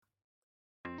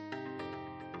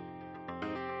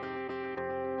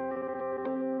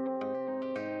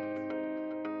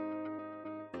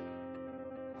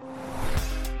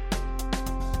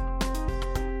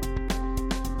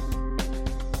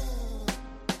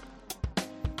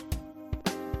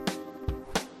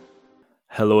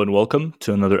Hello and welcome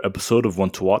to another episode of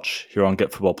One to Watch here on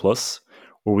Get Football Plus,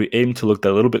 where we aim to look a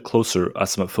little bit closer at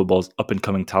some of football's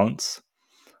up-and-coming talents.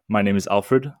 My name is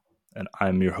Alfred, and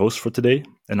I'm your host for today,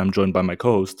 and I'm joined by my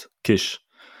co-host, Kish.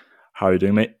 How are you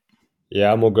doing, mate?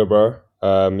 Yeah, I'm all good, bro.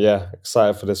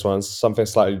 Excited for this one. Something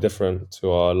slightly different to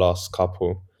our last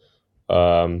couple,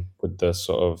 with the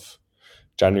sort of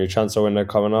January transfer window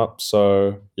coming up.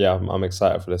 So yeah, I'm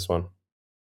excited for this one.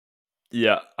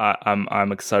 Yeah,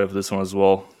 I'm excited for this one as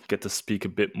well. Get to speak a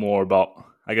bit more about,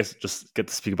 I guess, just get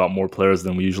to speak about more players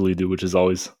than we usually do, which is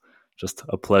always just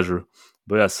a pleasure.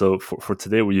 But yeah, so for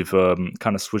today, we've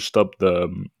kind of switched up the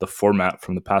format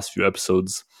from the past few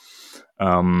episodes,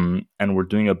 and we're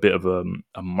doing a bit of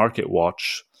a market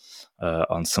watch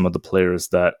on some of the players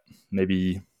that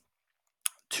maybe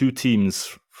two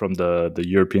teams from the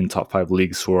European top five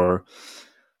leagues who are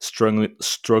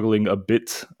struggling a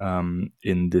bit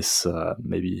in this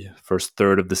maybe first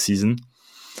third of the season,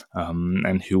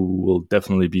 and who will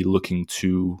definitely be looking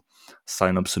to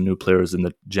sign up some new players in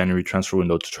the January transfer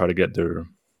window to try to get their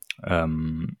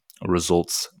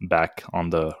results back on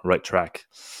the right track.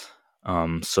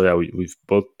 So yeah, we've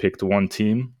both picked one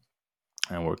team,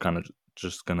 and we're kind of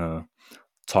just gonna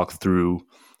talk through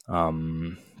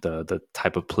the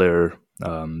type of player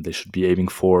they should be aiming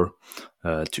for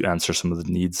to answer some of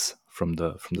the needs from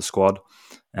the squad,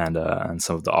 and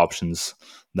some of the options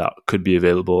that could be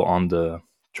available on the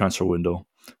transfer window,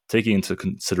 taking into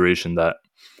consideration that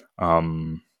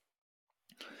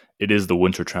it is the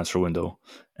winter transfer window,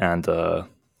 and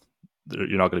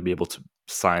you're not going to be able to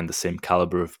sign the same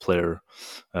caliber of player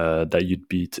that you'd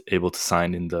be able to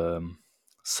sign in the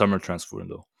summer transfer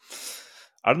window.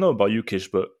 I don't know about you, Kish,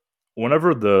 but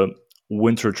whenever the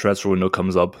winter transfer window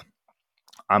comes up,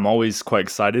 I'm always quite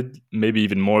excited, maybe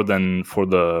even more than for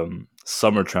the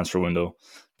summer transfer window,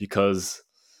 because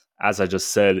as I just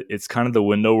said, it's kind of the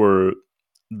window where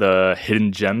the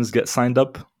hidden gems get signed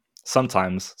up.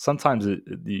 Sometimes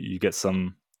you get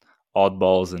some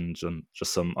oddballs and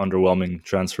just some underwhelming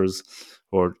transfers,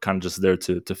 or kind of just there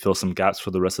to fill some gaps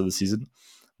for the rest of the season.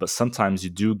 But sometimes you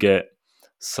do get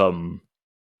some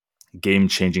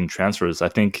game-changing transfers. I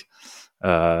think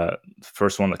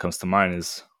first one that comes to mind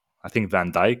is, I think,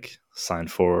 Van Dijk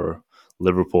signed for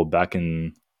Liverpool back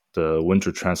in the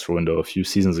winter transfer window a few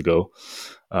seasons ago.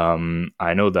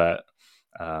 I know that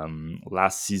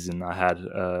last season I had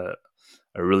a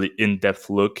really in-depth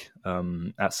look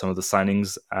at some of the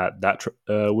signings at that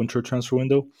winter transfer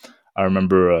window. I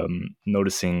remember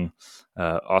noticing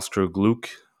Oscar Gluck,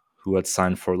 who had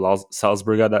signed for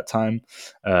Salzburg at that time.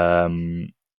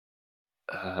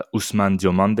 Ousmane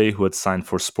Diomande, who had signed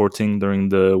for Sporting during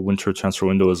the winter transfer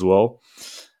window as well.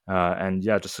 And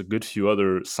yeah, just a good few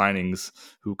other signings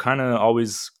who kind of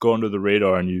always go under the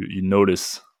radar, and you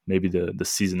notice maybe the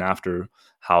season after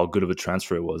how good of a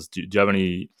transfer it was. Do you have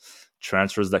any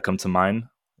transfers that come to mind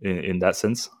in that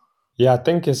sense? Yeah, I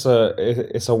think it's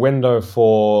a window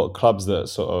for clubs that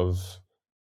sort of,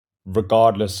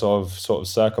 regardless of sort of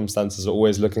circumstances, are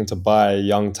always looking to buy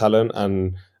young talent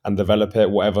and develop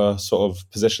it, whatever sort of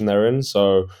position they're in.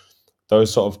 So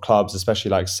those sort of clubs,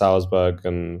 especially like Salzburg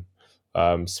and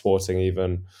Sporting,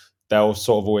 even, they'll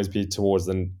sort of always be towards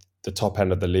the top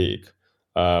end of the league.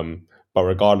 But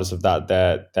regardless of that,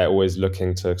 they're always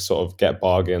looking to sort of get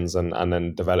bargains and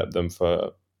then develop them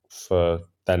for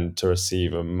then to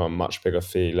receive a much bigger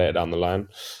fee later down the line.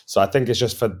 So I think it's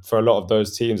just for a lot of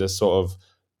those teams, it's sort of,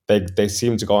 they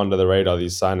seem to go under the radar,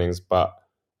 these signings, but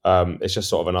it's just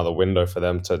sort of another window for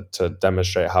them to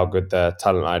demonstrate how good their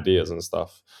talent ideas and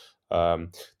stuff. The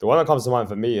one that comes to mind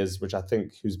for me is, which I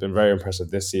think who's been very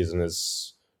impressive this season,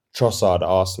 is Trossard at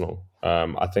Arsenal.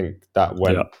 I think that Yeah,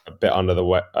 went a bit under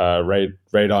the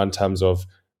radar in terms of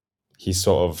he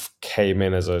sort of came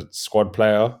in as a squad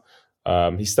player.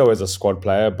 He still is a squad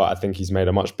player, but I think he's made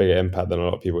a much bigger impact than a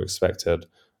lot of people expected.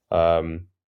 Um,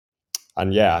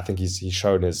 and yeah, I think he's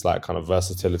shown his like kind of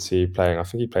versatility playing. I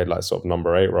think he played like sort of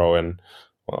number eight role in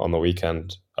on the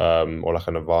weekend, or like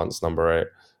an advanced number eight.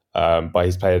 But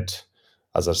he's played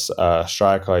as a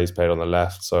striker. He's played on the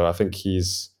left, so I think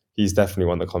he's definitely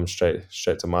one that comes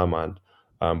straight to my mind.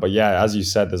 But yeah, as you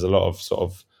said, there's a lot of sort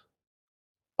of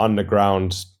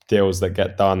underground deals that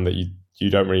get done that you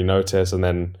don't really notice, and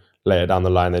then later down the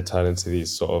line they turn into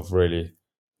these sort of really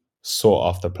sought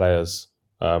after players,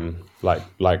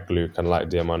 like Luke and like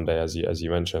Diamande, as you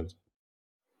mentioned.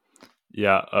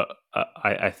 yeah.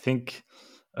 I think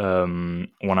when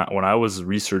I was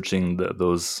researching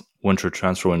those winter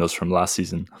transfer windows from last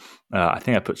season, I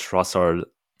think I put Trossard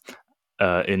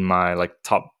in my like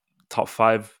top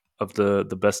five of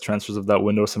the best transfers of that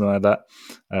window or something like that.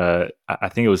 I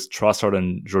think it was Trossard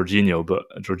and Jorginho, but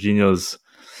Jorginho's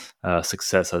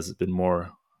success has been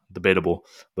more debatable.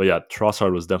 But yeah,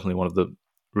 Trossard was definitely one of the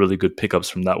really good pickups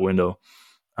from that window.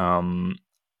 Um,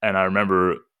 and I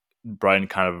remember Brighton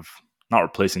kind of not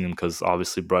replacing him, because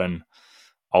obviously Brighton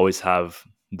always have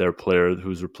their player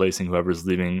who's replacing whoever's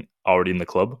leaving already in the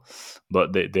club.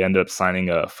 But they ended up signing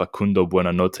Facundo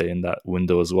Buenanote in that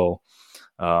window as well,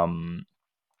 um,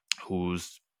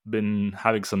 who's been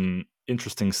having some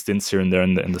interesting stints here and there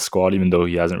in the squad, even though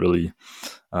he hasn't really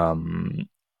um,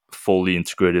 fully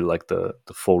integrated like the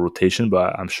full rotation.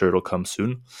 But I'm sure it'll come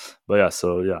soon. But yeah,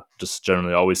 so yeah, just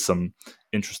generally always some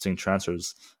interesting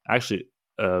transfers. Actually,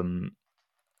 um,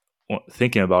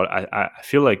 thinking about it, I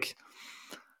feel like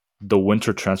the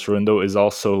winter transfer window is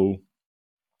also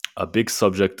a big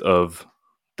subject of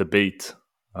debate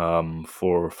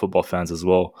for football fans as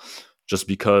well, just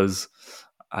because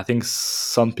I think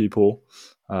some people,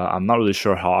 I'm not really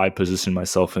sure how I position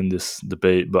myself in this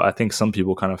debate, but I think some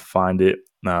people kind of find it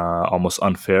almost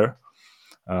unfair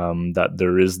that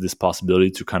there is this possibility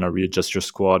to kind of readjust your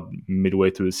squad midway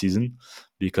through the season,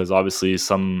 because obviously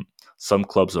some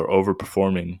clubs are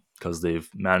overperforming because they've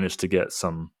managed to get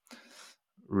some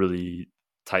really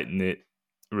tight knit,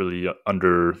 really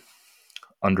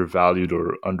undervalued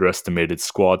or underestimated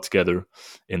squad together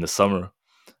in the summer,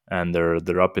 and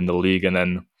they're up in the league, and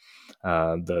then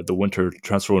the winter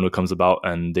transfer window comes about,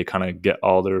 and they kind of get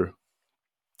all their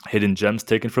hidden gems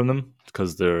taken from them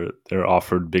because they're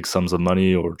offered big sums of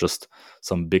money, or just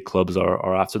some big clubs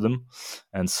are after them.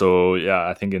 And so yeah,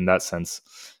 I think in that sense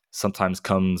sometimes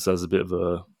comes as a bit of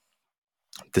a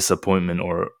disappointment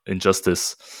or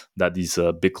injustice that these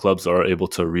big clubs are able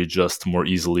to readjust more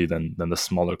easily than the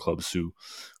smaller clubs who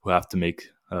have to make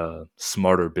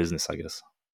smarter business, I guess.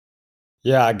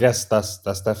 Yeah, I guess that's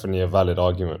definitely a valid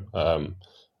argument,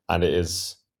 and it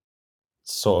is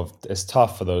sort of it's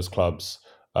tough for those clubs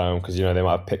because you know they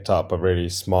might have picked up a really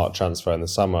smart transfer in the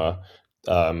summer,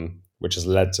 which has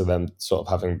led to them sort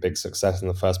of having big success in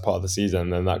the first part of the season,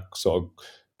 and then that sort of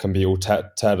can be all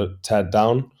teared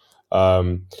down,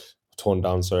 um, torn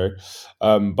down. Sorry,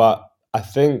 but I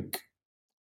think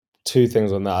two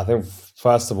things on that. I think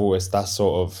first of all, it's that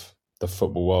sort of the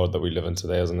football world that we live in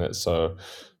today, isn't it? So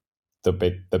the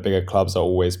bigger clubs are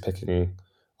always picking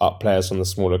up players from the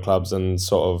smaller clubs, and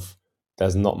sort of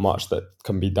there's not much that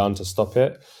can be done to stop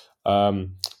it.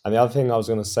 And the other thing I was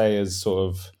going to say is sort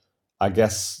of, I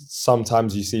guess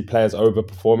sometimes you see players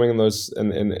overperforming in those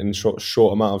in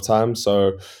short amount of time.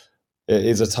 So it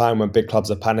is a time when big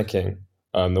clubs are panicking.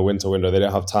 The winter window, they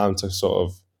don't have time to sort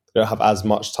of they don't have as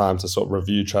much time to sort of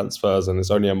review transfers, and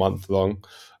it's only a month long.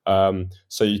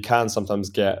 So you can sometimes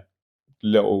get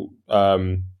little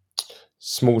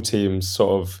small teams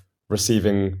sort of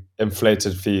receiving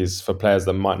inflated fees for players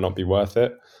that might not be worth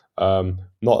it.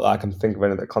 Not that I can think of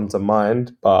any that come to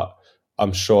mind, but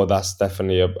I'm sure that's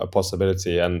definitely a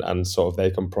possibility, and sort of they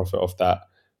can profit off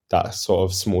that sort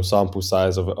of small sample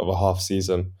size of a half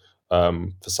season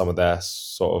for some of their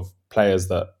sort of players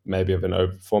that maybe have been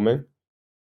overperforming.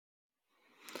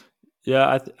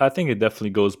 Yeah, I think it definitely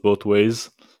goes both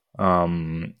ways.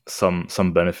 Some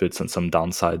benefits and some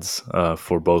downsides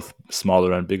for both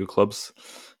smaller and bigger clubs.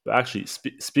 But actually,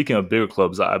 speaking of bigger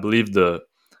clubs, I believe the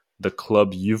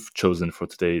club you've chosen for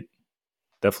today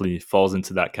definitely falls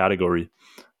into that category,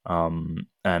 and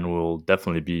will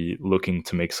definitely be looking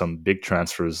to make some big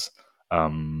transfers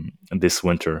this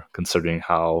winter, considering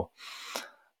how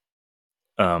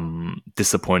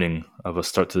disappointing of a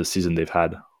start to the season they've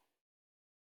had.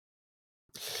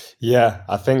 Yeah,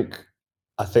 I think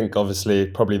obviously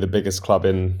probably the biggest club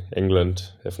in England,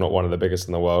 if not one of the biggest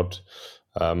in the world,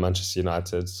 Manchester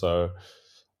United. So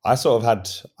I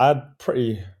had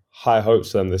pretty high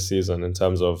hopes for them this season in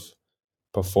terms of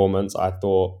performance. I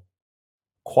thought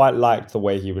quite liked the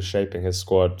way he was shaping his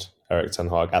squad, Eric Ten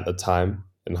Hag, at the time.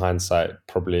 In hindsight,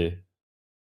 probably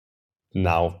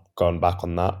now gone back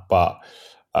on that, but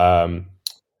um,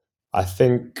 I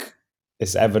think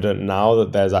it's evident now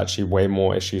that there's actually way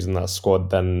more issues in that squad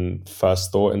than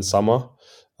first thought in summer.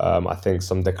 I think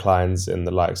some declines in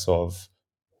the likes of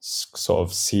sort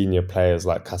of senior players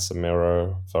like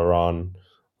Casemiro, Varane,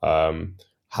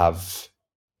 have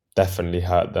definitely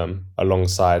hurt them.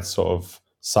 Alongside sort of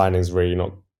signings really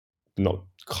not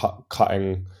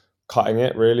cutting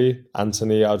it really.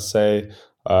 Anthony, I'd say.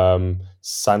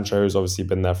 Sancho's obviously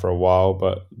been there for a while,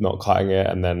 but not cutting it.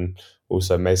 And then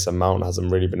also Mason Mount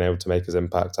hasn't really been able to make his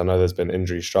impact. I know there's been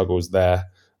injury struggles there,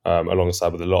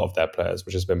 alongside with a lot of their players,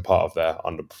 which has been part of their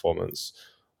underperformance.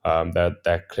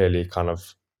 They're clearly kind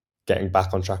of getting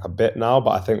back on track a bit now,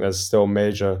 but I think there's still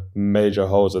major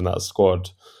holes in that squad,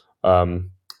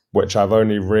 um, which I've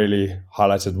only really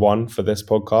highlighted one for this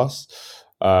podcast,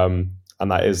 and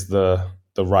that is the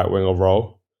right winger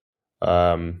role.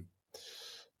 Um,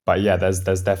 but yeah, there's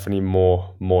definitely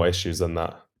more issues than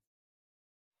that.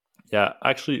 Yeah,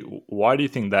 actually, why do you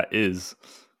think that is?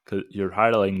 Because you're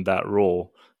highlighting that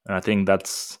role, and I think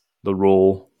that's the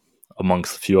role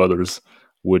amongst a few others,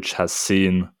 which has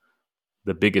seen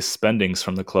the biggest spendings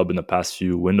from the club in the past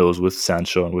few windows with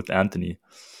Sancho and with Antony.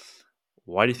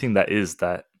 Why do you think that is?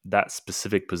 That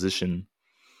specific position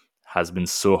has been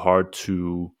so hard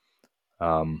to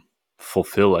um,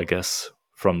 fulfill, I guess,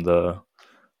 from the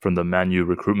Man U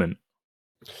recruitment.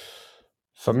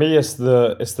 For me, it's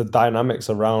the dynamics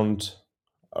around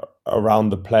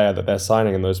the player that they're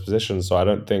signing in those positions. So I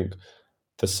don't think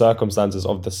the circumstances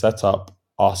of the setup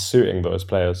are suiting those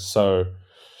players. So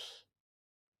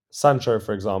Sancho,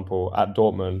 for example, at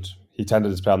Dortmund, he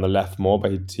tended to play on the left more,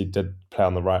 but he did play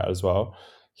on the right as well.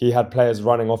 He had players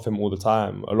running off him all the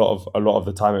time. A lot of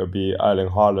the time, it would be Erling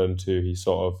Haaland who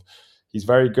he's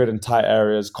very good in tight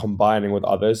areas, combining with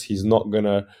others. He's not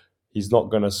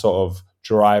gonna sort of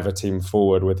drive a team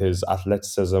forward with his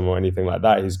athleticism or anything like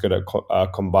that. He's good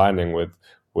at combining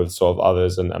with sort of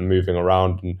others and moving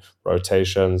around and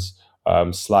rotations,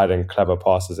 sliding clever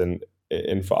passes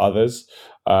in for others.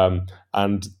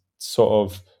 And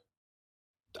sort of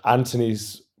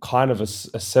Anthony's kind of a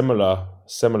similar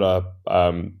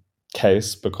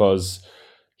case because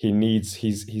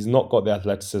he's not got the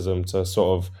athleticism to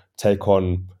sort of take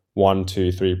on one,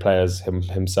 two, three players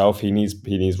himself. He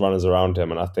needs runners around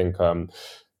him, and I think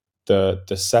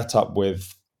the setup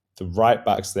with the right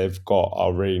backs they've got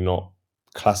are really not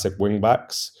classic wing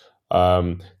backs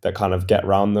that kind of get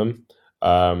around them.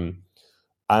 Um,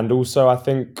 and also, I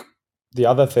think the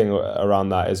other thing around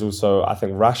that is also I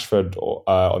think Rashford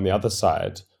on the other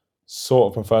side sort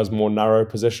of prefers more narrow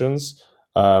positions,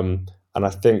 and I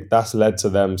think that's led to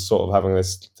them sort of having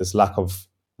this lack of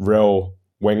real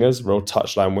wingers, real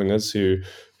touchline wingers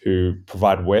who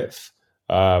provide width.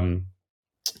 And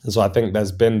so I think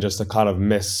there's been just a kind of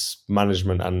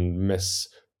mismanagement and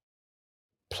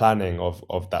misplanning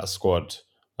of that squad.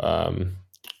 Um,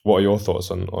 what are your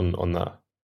thoughts on that?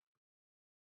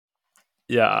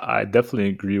 Yeah, I definitely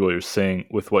agree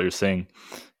with what you're saying.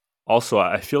 Also,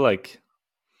 I feel like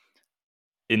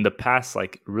in the past,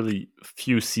 like really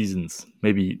few seasons,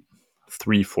 maybe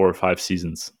 3, 4, or 5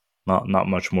 seasons, not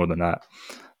much more than that,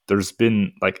 there's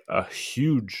been like a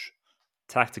huge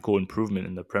tactical improvement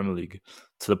in the Premier League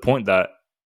to the point that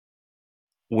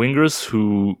wingers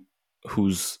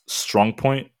whose strong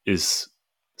point is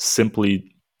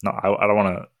simply no, I don't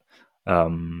want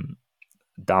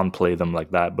to downplay them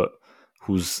like that, but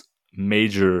whose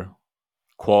major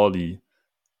quality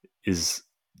is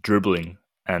dribbling,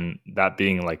 and that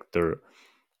being like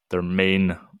their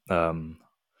main um,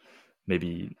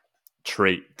 maybe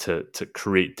trait to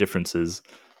create differences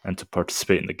and to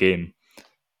participate in the game,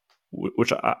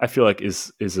 which I feel like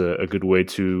is a good way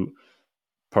to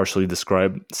partially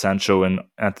describe Sancho and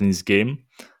Anthony's game.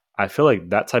 I feel like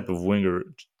that type of winger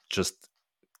just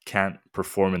can't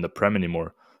perform in the Prem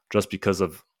anymore, just because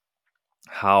of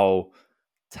how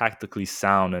tactically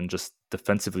sound and just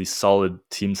defensively solid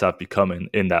teams have become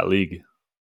in that league.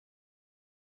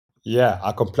 Yeah,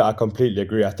 I completely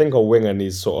agree. I think a winger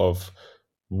needs sort of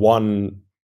one.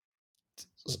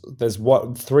 There's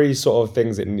what three sort of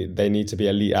things they need to be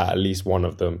elite at least one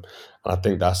of them, and I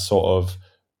think that's sort of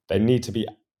they need to be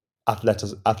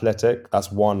athletic.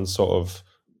 That's one sort of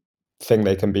thing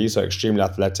they can be. So extremely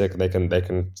athletic. They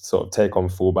can sort of take on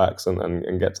fullbacks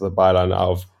and get to the byline out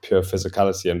of pure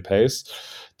physicality and pace.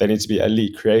 They need to be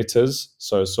elite creators.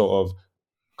 So sort of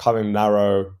coming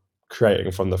narrow,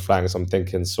 creating from the flanks. I'm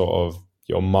thinking sort of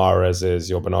your Mahrez's,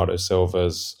 your Bernardo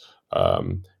Silva's,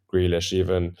 Grealish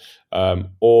even,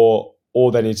 or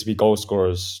they need to be goal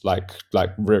scorers like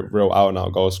real out and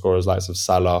out goal scorers, like of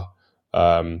Salah,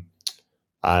 um,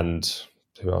 and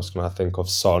who else can I think of?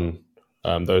 Son,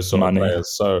 those sort of Mane. players.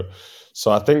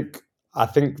 So I think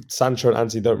Sancho and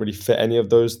Ante don't really fit any of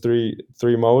those three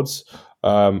molds,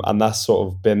 and that's sort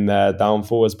of been their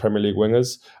downfall as Premier League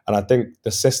wingers. And I think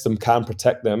the system can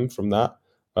protect them from that,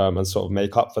 and sort of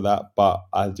make up for that. But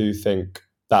I do think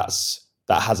that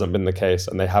hasn't been the case,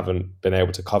 and they haven't been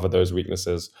able to cover those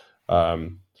weaknesses.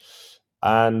 Um,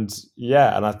 and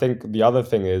yeah, and I think the other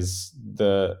thing is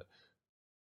the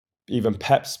even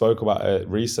Pep spoke about it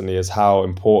recently is how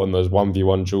important those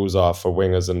 1v1 duels are for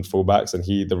wingers and fullbacks. And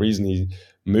the reason he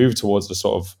moved towards the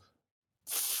sort of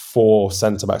four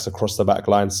centre backs across the back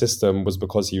line system was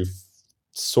because he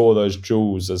saw those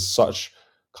duels as such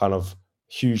kind of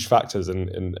huge factors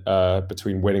in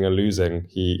between winning and losing.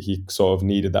 He sort of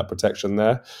needed that protection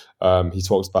there. He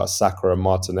talks about Saka and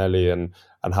Martinelli and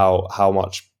how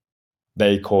much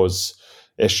they cause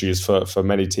issues for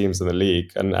many teams in the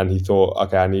league. And he thought,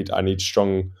 okay, I need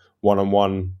strong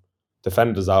one-on-one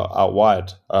defenders out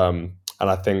wide. And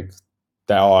I think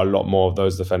there are a lot more of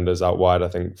those defenders out wide. I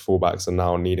think fullbacks are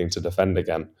now needing to defend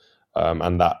again,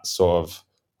 and that sort of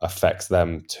affects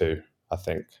them too, I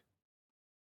think.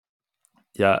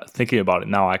 Yeah, thinking about it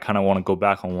now, I kind of want to go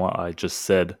back on what I just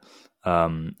said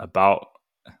about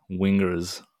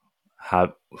wingers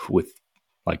have with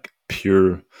like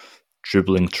pure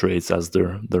dribbling traits as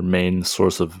their main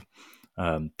source of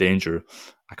danger.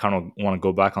 I kind of want to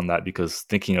go back on that because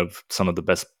thinking of some of the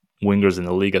best wingers in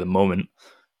the league at the moment,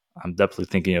 I'm definitely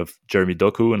thinking of Jeremy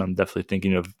Doku, and I'm definitely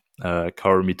thinking of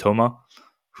Kaoru Mitoma,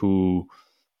 who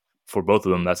for both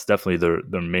of them, that's definitely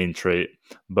their main trait.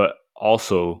 But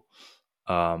also,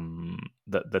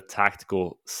 the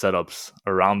tactical setups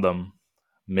around them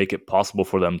make it possible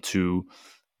for them to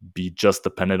be just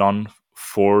dependent on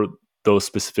for those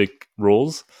specific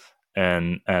roles,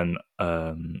 and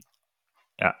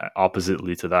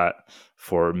oppositely to that,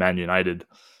 for Man United,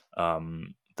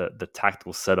 the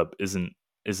tactical setup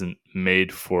isn't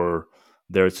made for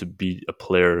there to be a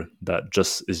player that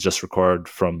just is just required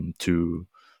from to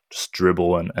just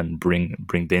dribble and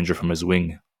bring danger from his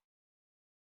wing.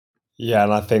 Yeah,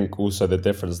 and I think also the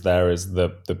difference there is the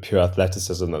pure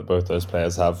athleticism that both those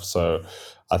players have. So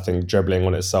I think dribbling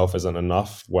on itself isn't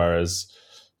enough, whereas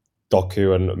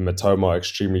Doku and Mitoma are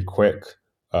extremely quick.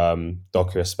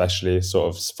 Doku especially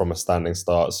sort of from a standing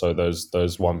start. So those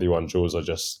 1v1 duels are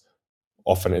just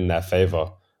often in their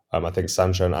favour. I think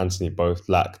Sancho and Anthony both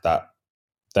lack that.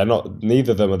 They're not.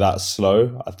 Neither of them are that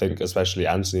slow. I think especially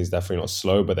Anthony's definitely not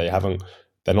slow, but they haven't.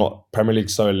 They're not Premier League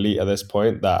so elite at this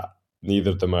point that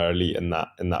neither of them are elite in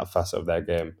that facet of their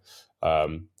game.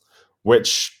 Um,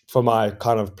 which for my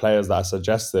kind of players that I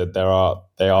suggested, they are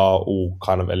all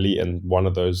kind of elite in one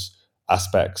of those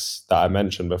aspects that I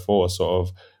mentioned before, sort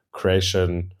of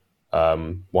creation,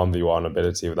 1v1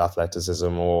 ability with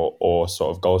athleticism, or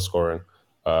sort of goal scoring.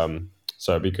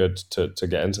 So it'd be good to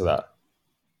get into that.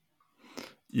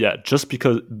 Yeah, just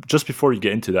before you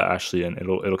get into that, actually, and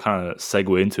it'll kind of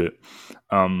segue into it.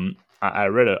 I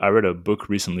read a book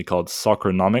recently called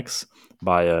Soccernomics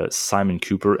by Simon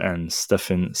Cooper and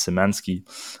Stefan Szymanski,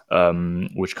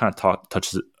 which kind of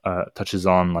touches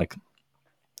on like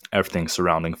everything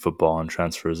surrounding football and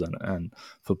transfers and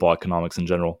football economics in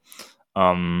general.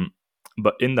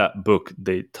 But in that book,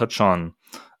 they touch on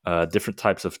different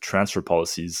types of transfer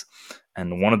policies,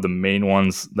 and one of the main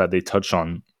ones that they touch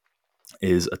on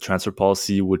is a transfer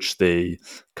policy which they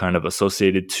kind of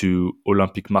associated to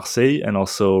Olympique Marseille and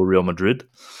also Real Madrid,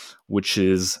 which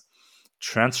is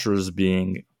transfers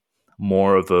being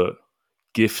more of a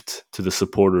gift to the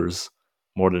supporters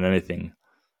more than anything.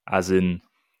 As in,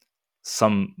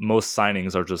 most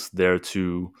signings are just there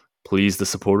to please the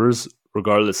supporters,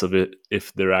 regardless of it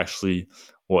if they're actually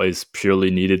what is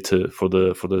purely needed for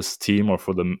this team or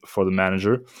for the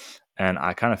manager. And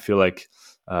I kind of feel like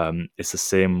it's the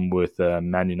same with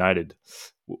Man United.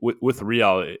 With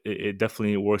Real, it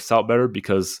definitely works out better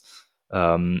because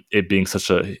it being such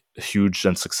a huge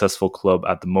and successful club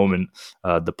at the moment,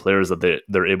 the players that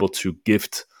they're able to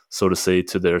gift, so to say,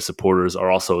 to their supporters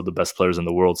are also the best players in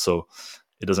the world. So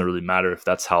it doesn't really matter if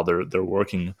that's how they're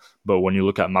working. But when you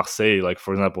look at Marseille, like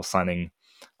for example, signing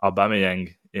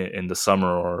Aubameyang in the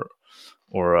summer,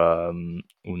 or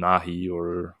Unahi,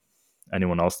 or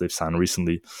anyone else they've signed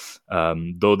recently,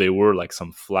 though they were like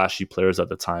some flashy players at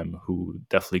the time who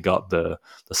definitely got the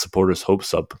supporters'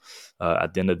 hopes up.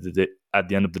 At the end of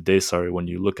the day, sorry, when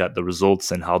you look at the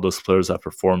results and how those players have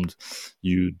performed,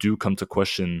 you do come to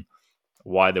question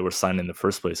why they were signed in the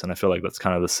first place. And I feel like that's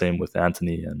kind of the same with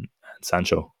Anthony and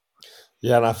Sancho.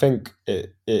 Yeah, and I think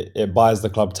it buys the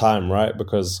club time, right?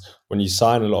 Because when you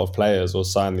sign a lot of players or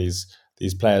sign these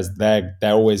players, they're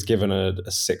always given a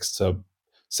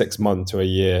 6 month to a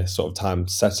year sort of time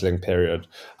settling period,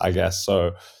 I guess.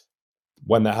 So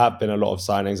when there have been a lot of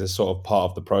signings, it's sort of part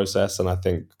of the process, and I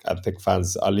think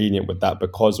fans are lenient with that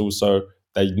because also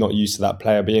they're not used to that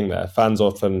player being there. Fans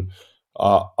often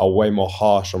are way more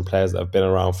harsh on players that have been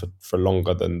around for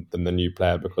longer than the new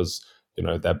player because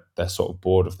they're sort of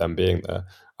bored of them being there.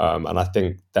 And I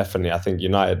think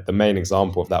United, the main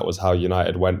example of that was how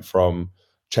United went from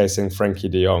chasing Frankie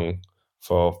De Jong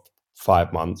for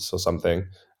 5 months or something,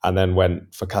 and then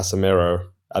went for Casemiro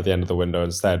at the end of the window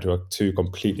instead, who are two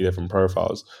completely different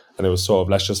profiles. And it was sort of,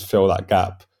 let's just fill that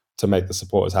gap to make the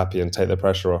supporters happy and take the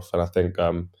pressure off. And I think,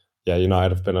 yeah,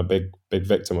 United have been a big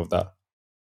victim of that.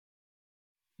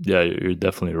 Yeah, you're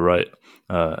definitely right.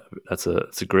 Uh, that's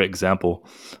a great example.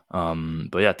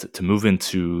 But yeah, to move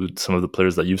into some of the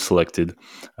players that you've selected,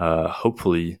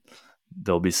 hopefully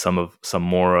there'll be some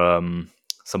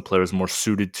players more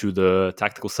suited to the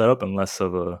tactical setup and less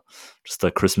of a just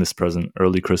a Christmas present,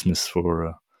 early Christmas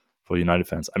for United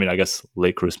fans. I mean, I guess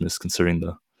late Christmas considering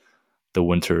the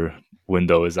winter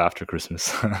window is after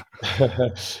Christmas.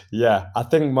 Yeah, I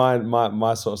think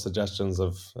my sort of suggestions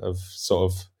have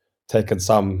sort of taken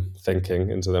some thinking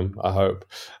into them. I hope.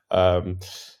 Um,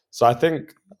 so I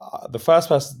think the first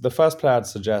player I'd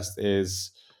suggest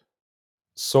is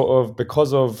sort of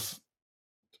because of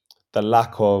the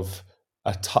lack of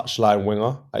a touchline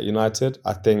winger at United.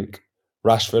 I think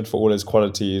Rashford, for all his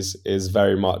qualities, is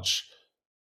very much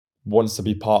wants to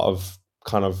be part of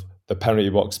kind of the penalty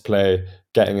box play,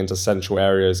 getting into central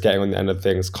areas, getting on the end of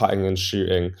things, cutting and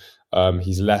shooting.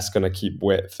 He's less going to keep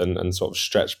width and sort of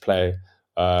stretch play.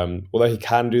 Although he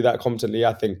can do that competently,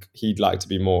 I think he'd like to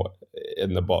be more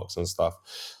in the box and stuff.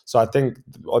 So I think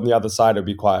on the other side, it'd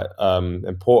be quite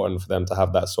important for them to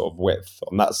have that sort of width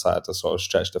on that side to sort of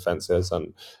stretch defenses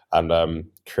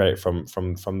and create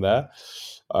from there.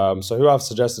 So who I've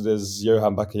suggested is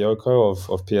Johan Bakayoko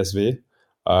of PSV.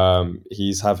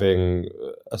 He's having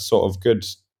a sort of good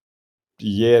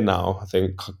year now. I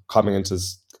think coming into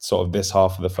sort of this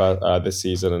half of the this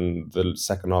season and the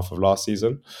second half of last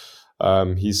season.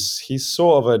 He's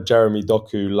sort of a Jeremy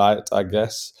Doku light, I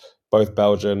guess. Both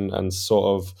Belgian and sort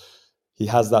of he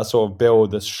has that sort of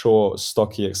build, this short,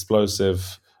 stocky,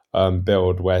 explosive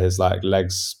build where his like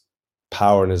legs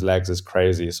power in his legs is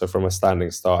crazy. So from a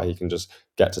standing start, he can just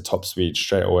get to top speed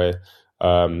straight away.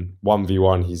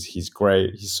 1v1, he's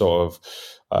great. He sort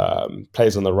of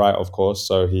plays on the right, of course,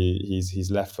 so he's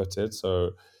left footed,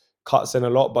 so cuts in a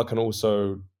lot, but can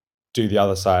also do the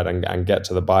other side and get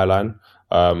to the byline.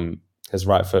 His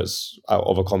right foot's out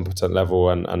of a competent level,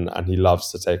 and he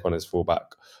loves to take on his fullback.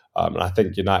 And I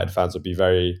think United fans would be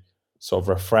very sort of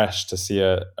refreshed to see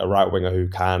a right winger who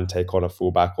can take on a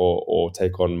fullback or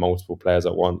take on multiple players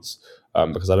at once,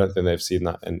 because I don't think they've seen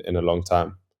that in a long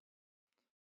time.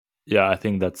 Yeah, I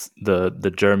think that's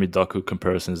the Jeremy Doku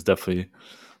comparison is definitely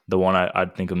the one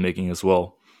I'd think of making as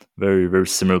well. Very very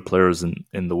similar players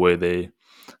in the way they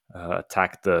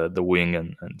attack the wing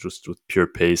and just with pure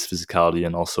pace, physicality,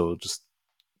 and also just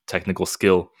technical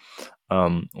skill.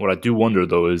 What I do wonder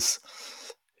though is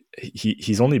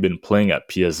he's only been playing at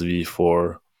PSV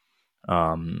for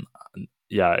um,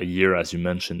 a year, as you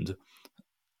mentioned.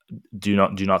 Do you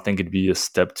not think it'd be a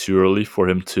step too early for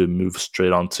him to move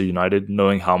straight on to United,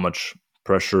 knowing how much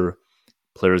pressure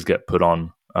players get put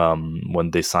on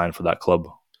when they sign for that club?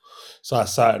 So I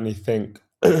certainly think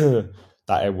that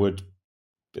it would.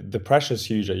 The pressure's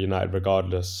huge at United,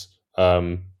 regardless.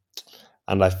 And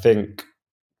I think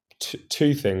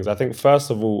two things. I think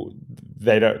first of all,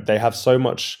 they have so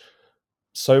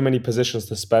many positions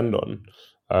to spend on,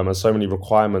 and so many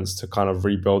requirements to kind of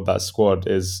rebuild that squad.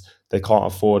 Is they can't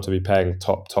afford to be paying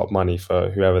top money for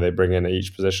whoever they bring in at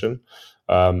each position.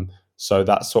 So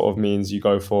that sort of means you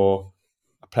go for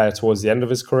a player towards the end of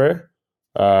his career,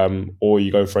 or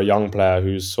you go for a young player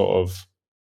who's sort of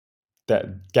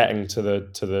getting to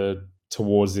the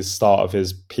towards the start of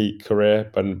his peak career,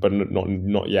 but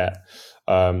not yet.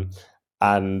 Um,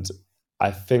 and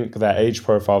I think their age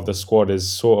profile of the squad is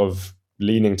sort of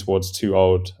leaning towards too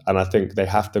old, and I think they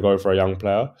have to go for a young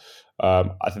player.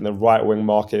 I think the right wing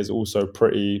market is also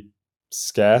pretty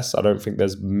scarce. I don't think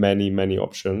there's many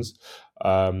options.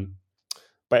 Um,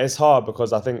 but it's hard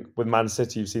because I think with Man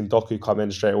City, you've seen Doku come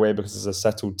in straight away because it's a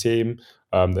settled team.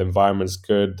 The environment's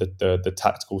good. The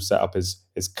tactical setup is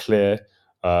clear,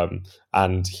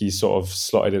 and he sort of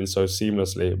slotted in so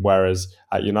seamlessly. Whereas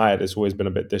at United, it's always been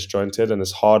a bit disjointed, and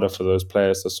it's harder for those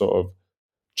players to sort of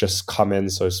just come in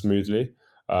so smoothly.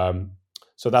 Um,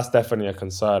 so that's definitely a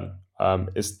concern.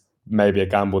 It's maybe a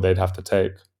gamble they'd have to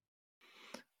take.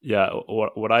 Yeah,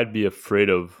 what I'd be afraid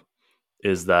of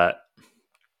is that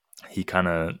he kind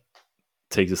of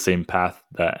takes the same path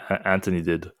that Anthony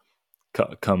did,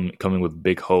 coming with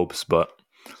big hopes, but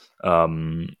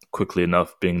quickly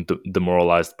enough being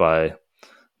demoralized by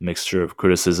mixture of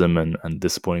criticism and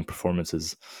disappointing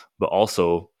performances. But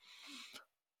also,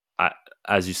 I,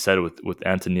 as you said, with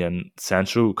Anthony and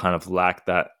Sancho, who kind of lack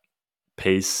that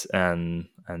pace and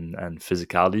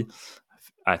physicality.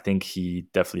 I think he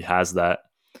definitely has that,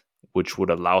 which would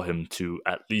allow him to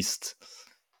at least,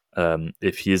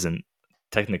 if he isn't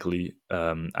technically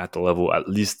at the level, at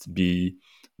least be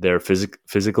there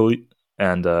physically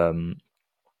and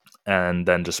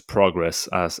then just progress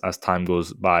as time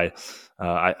goes by.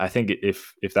 I think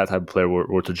if that type of player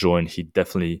were to join, he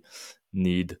definitely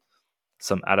need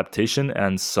some adaptation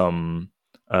and some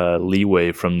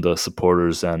leeway from the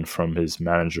supporters and from his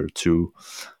manager to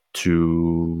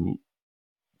to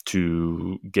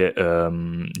get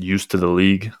used to the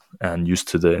league and used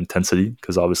to the intensity,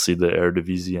 because obviously the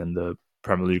Eredivisie and the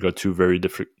Premier League are two very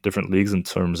different leagues in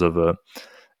terms of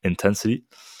intensity.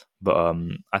 But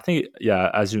I think,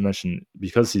 yeah, as you mentioned,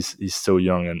 because he's so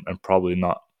young and probably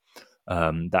not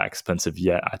that expensive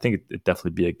yet, I think it'd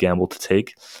definitely be a gamble to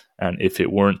take. And if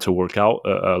it weren't to work out,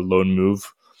 a loan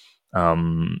move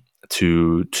um,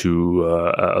 to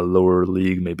a lower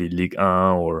league, maybe Ligue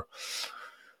 1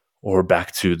 or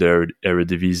back to their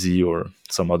Eredivisie or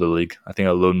some other league, I think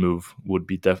a loan move would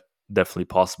be definitely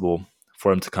possible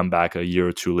for him to come back a year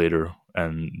or two later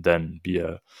and then be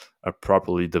a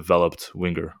properly developed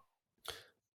winger.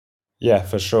 Yeah,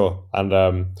 for sure. And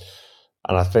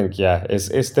I think, yeah,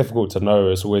 it's difficult to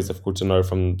know. It's always difficult to know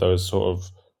from those sort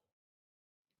of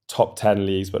top 10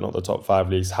 leagues, but not the top 5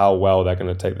 leagues, how well they're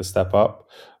going to take the step up.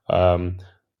 Um,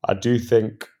 I do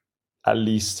think at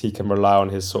least he can rely on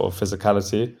his sort of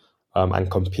physicality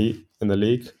and compete in the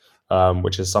league,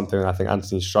 which is something I think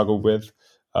Anthony struggled with.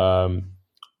 Um,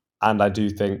 and I do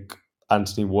think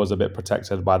Anthony was a bit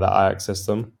protected by the Ajax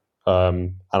system.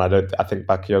 And I think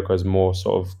Bakayoko's more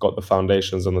sort of got the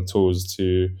foundations and the tools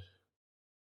to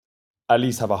at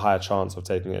least have a higher chance of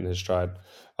taking it in his stride.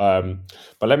 Um,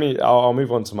 but I'll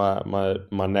move on to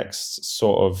my next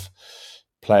sort of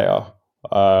player.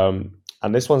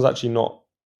 And this one's actually not,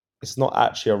 it's not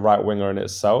actually a right winger in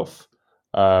itself.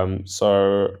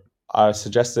 So I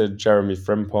suggested Jeremy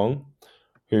Frimpong,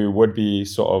 who would be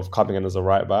sort of coming in as a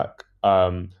right back.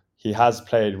 He has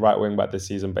played right wing back this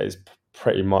season, but he's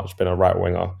pretty much been a right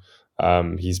winger.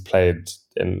 He's played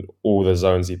in all the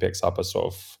zones he picks up, a sort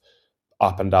of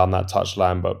up and down that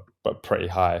touchline, but pretty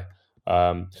high.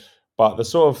 Um, but the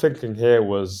sort of thinking here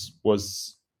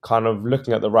was kind of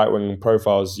looking at the right wing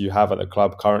profiles you have at the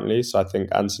club currently. So I think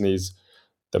Anthony's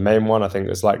the main one. I think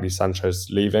it's likely Sancho's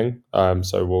leaving,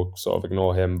 so we'll sort of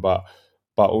ignore him. But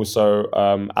also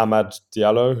Ahmad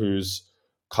Diallo, who's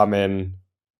come in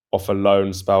off a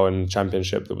loan spell in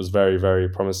Championship that was very, very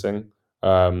promising.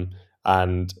 Um,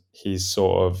 and he's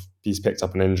picked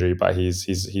up an injury, but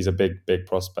he's a big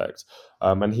prospect.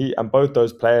 And both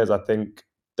those players, I think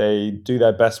they do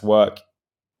their best work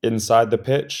inside the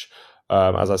pitch.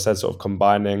 As I said, sort of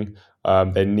combining.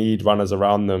 They need runners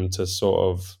around them to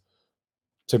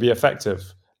be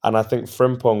effective. And I think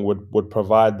Frimpong would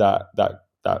provide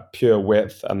that pure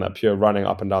width and that pure running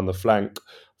up and down the flank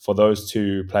for those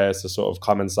two players to sort of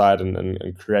come inside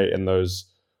and create in those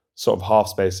sort of half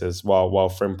spaces while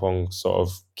Frimpong sort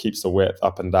of keeps the width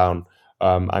up and down,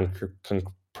 and can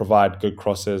provide good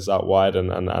crosses out wide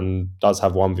and does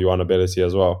have 1v1 ability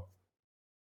as well.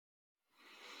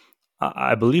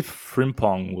 I believe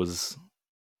Frimpong was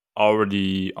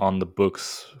already on the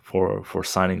books for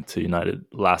signing to United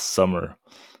last summer.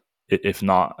 If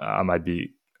not, I might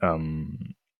be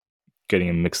getting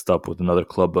him mixed up with another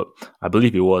club, but I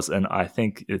believe he was, and I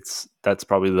think that's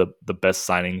probably the best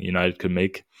signing United could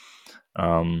make.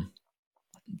 Um,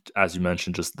 as you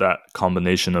mentioned, just that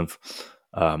combination of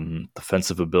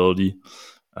defensive ability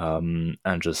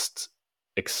and just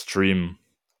extreme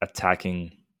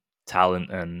attacking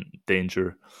talent and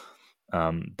danger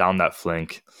down that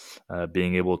flank,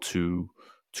 being able to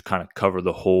kind of cover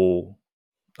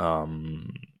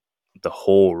um, the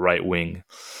whole right wing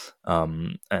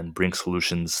and bring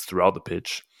solutions throughout the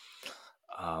pitch.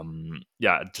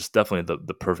 Yeah, just definitely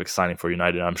the perfect signing for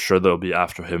United. I'm sure they'll be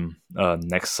after him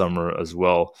next summer as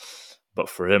well. But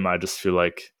for him, I just feel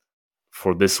like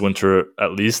for this winter,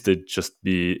 at least, it'd just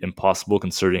be impossible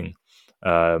considering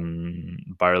Bayer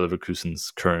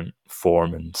Leverkusen's current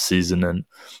form and season and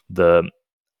the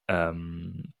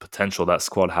potential that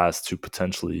squad has to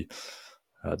potentially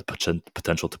the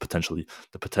potential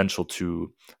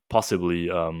to possibly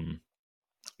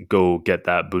go get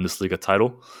that Bundesliga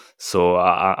title. So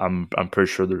I'm pretty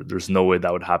sure there's no way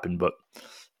that would happen. But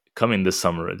coming this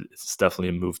summer, it's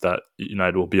definitely a move that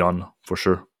United will be on for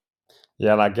sure.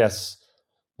 Yeah, and I guess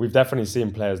we've definitely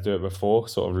seen players do it before,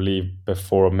 sort of leave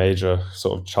before a major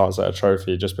sort of chance at a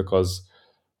trophy, just because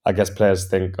I guess players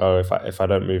think, oh, if I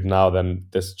don't move now, then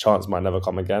this chance might never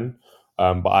come again.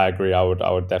 But I agree. I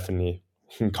would definitely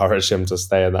encourage him to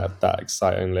stay in that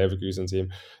exciting Leverkusen team.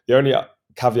 The only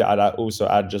caveat I'd also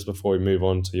add just before we move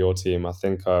on to your team, I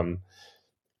think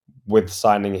with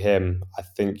signing him, I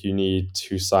think you need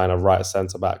to sign a right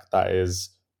centre back that is,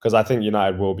 because I think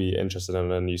United will be interested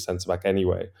in a new centre back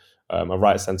anyway. A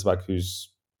right centre back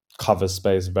who's covers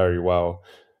space very well,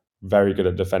 very good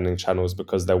at defending channels,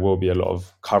 because there will be a lot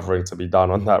of covering to be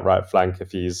done on that right flank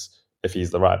if he's if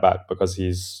he's the right back because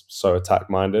he's so attack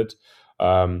minded.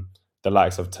 Um, the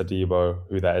likes of Tadibo,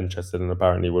 who they're interested in,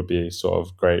 apparently would be sort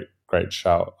of great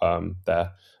shout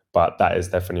there. But that is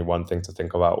definitely one thing to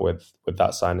think about with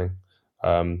that signing.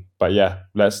 But yeah,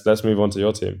 let's move on to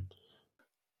your team.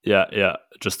 Yeah.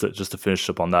 Just to finish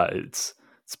up on that, it's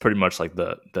pretty much like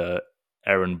the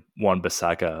Aaron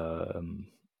Wan-Bissaka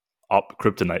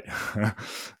kryptonite,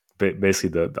 basically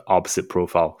the opposite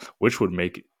profile, which would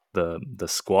make the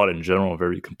squad in general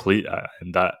very complete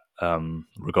in that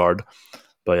regard.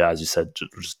 But yeah, as you said,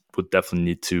 just would definitely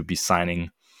need to be signing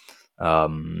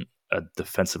a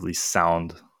defensively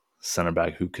sound center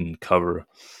back who can cover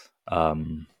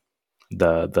um,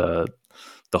 the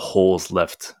the holes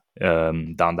left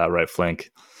down that right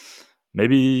flank.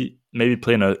 Maybe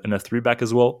play in a three back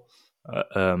as well,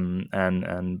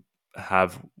 and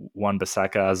have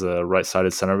Wan-Bissaka as a right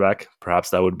sided center back. Perhaps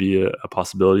that would be a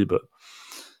possibility. But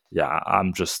yeah,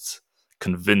 I'm just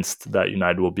convinced that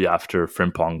United will be after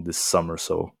Frimpong this summer.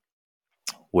 So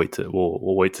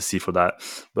we'll wait to see for that.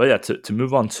 But yeah, to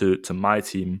move on to my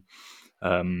team,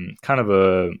 kind of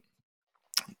a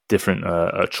different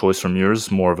choice from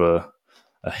yours, more of a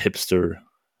hipster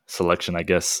selection, I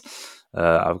guess.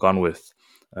 I've gone with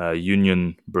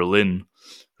Union Berlin,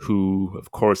 who,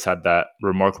 of course, had that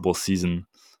remarkable season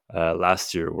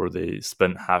last year where they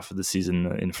spent half of the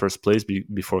season in first place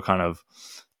before kind of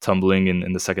tumbling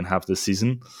in the second half of the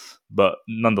season. But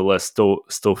nonetheless,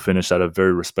 still finished at a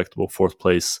very respectable fourth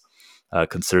place,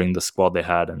 considering the squad they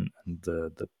had and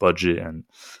the budget and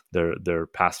their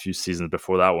past few seasons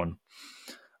before that one.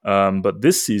 But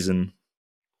this season,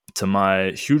 to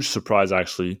my huge surprise,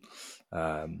 actually,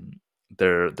 um,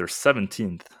 they're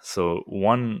 17th, so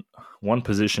one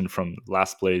position from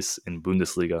last place in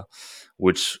Bundesliga,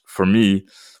 which for me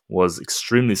was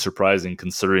extremely surprising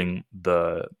considering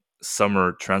the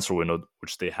summer transfer window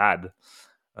which they had,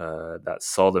 that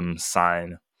saw them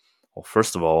sign, well,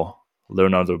 first of all,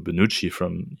 Leonardo Bonucci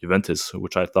from Juventus,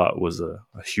 which I thought was a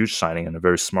huge signing and a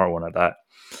very smart one at that.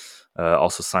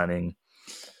 Also signing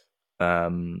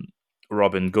um,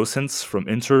 Robin Gosens from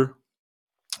Inter,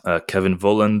 Kevin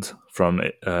Volland from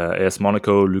AS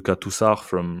Monaco, Luca Toussaint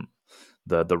from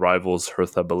the rivals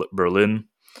Hertha Berlin,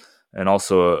 and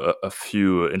also a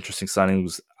few interesting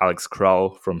signings. Alex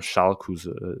Kral from Schalke, who's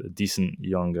a decent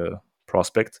young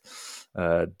prospect.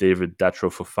 David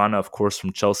Datro Fofana, of course,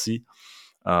 from Chelsea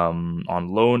on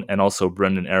loan, and also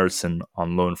Brendan Eriksson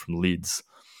on loan from Leeds.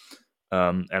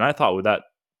 And I thought with that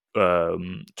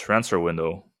transfer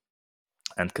window,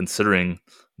 and considering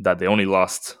that they only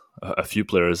lost a few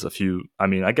players,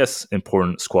 I guess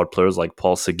important squad players like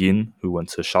Paul Seguin, who went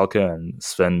to Schalke, and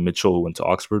Sven Mitchell, who went to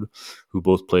Oxford, who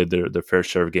both played their fair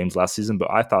share of games last season.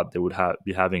 But I thought they would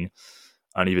be having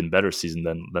an even better season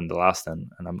than the last,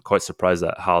 and I'm quite surprised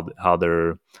at how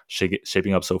they're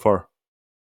shaping up so far.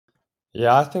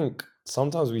 Yeah, I think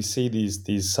sometimes we see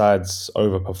these sides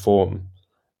overperform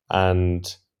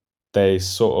and they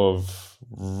sort of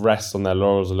rest on their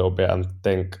laurels a little bit and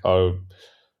think, oh,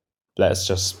 let's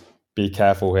just be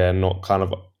careful here and not kind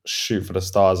of shoot for the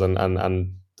stars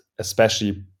and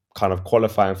especially kind of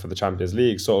qualifying for the Champions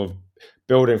League, sort of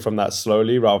building from that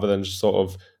slowly rather than just sort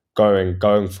of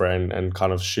going for it and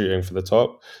kind of shooting for the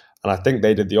top. And I think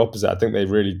they did the opposite. I think they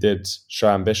really did show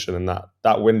ambition, and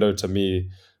that window to me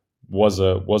was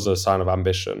a sign of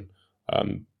ambition.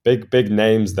 Big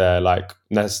names there, like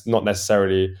not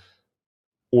necessarily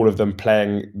all of them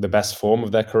playing the best form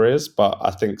of their careers. But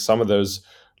I think some of those,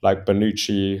 like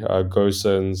Bonucci,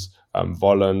 Gosens,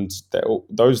 Volland,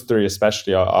 those three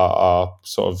especially are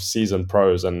sort of seasoned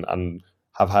pros and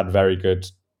have had very good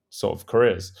sort of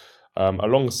careers.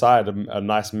 Alongside a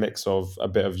nice mix of a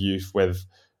bit of youth with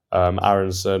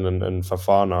Aronson and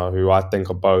Fafana, who I think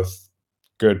are both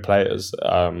good players.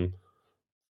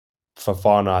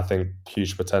 Fafana, I think,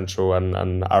 huge potential,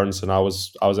 and Aronson, I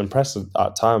was impressed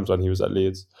at times when he was at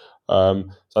Leeds. So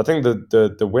I think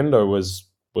the window was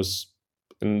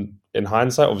in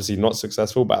hindsight obviously not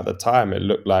successful, but at the time it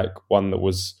looked like one that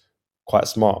was quite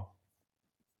smart.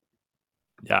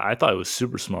 Yeah, I thought it was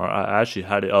super smart. I actually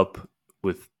had it up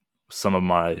with some of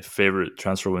my favorite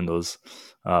transfer windows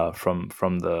from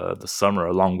the summer,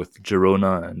 along with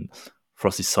Girona and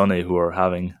Frosinone, who are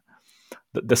having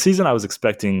the season I was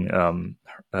expecting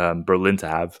Berlin to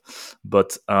have.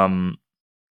 But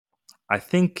I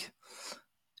think,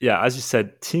 yeah, as you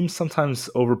said, teams sometimes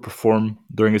overperform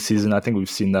during a season. I think we've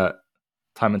seen that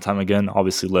time and time again.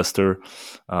 Obviously, Leicester,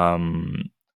 um,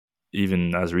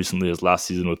 even as recently as last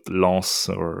season with Lens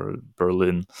or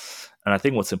Berlin. And I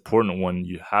think what's important when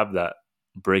you have that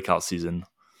breakout season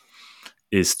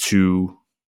is to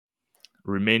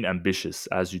remain ambitious,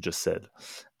 as you just said.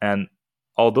 And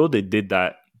although they did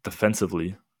that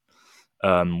defensively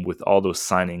with all those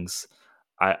signings,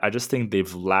 I just think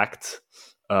they've lacked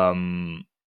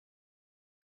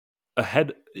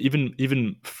ahead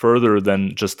even further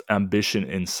than just ambition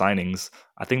in signings.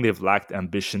 I think they've lacked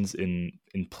ambitions in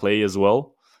play as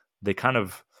well. They kind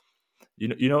of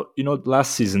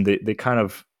last season they kind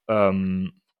of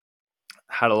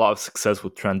had a lot of success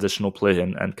with transitional play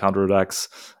and counterattacks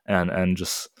and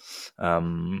just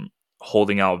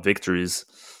holding out victories.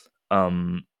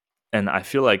 And I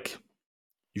feel like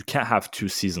you can't have 2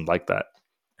 seasons like that.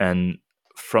 And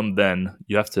from then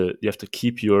you have to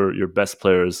keep your best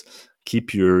players,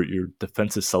 keep your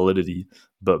defensive solidity,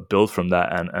 but build from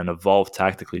that and evolve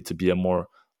tactically to be a more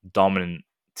dominant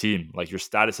team. Like, your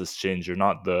status has changed. You're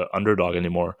not the underdog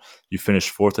anymore. You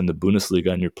finished fourth in the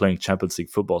Bundesliga and you're playing Champions League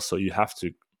football. So you have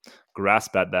to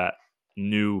grasp at that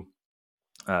new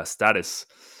status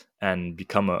and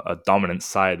become a dominant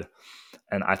side.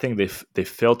 And I think they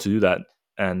failed to do that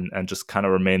and just kind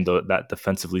of remain that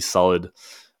defensively solid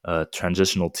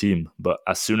transitional team. But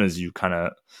as soon as you kind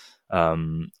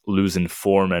of lose in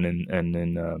form and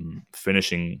in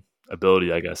finishing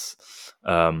ability, I guess,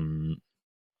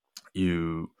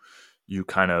 you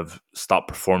kind of stop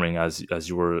performing as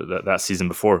you were that season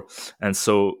before. And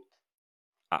so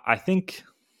I think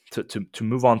to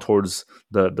move on towards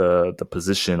the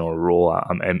position or role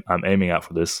I'm aiming at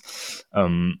for this,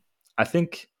 I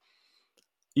think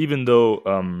even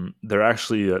though they're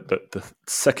actually the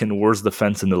second worst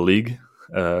defense in the league,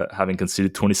 having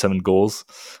conceded 27 goals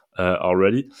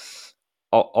already,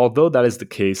 although that is the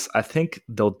case, I think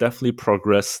they'll definitely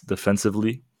progress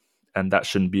defensively, and that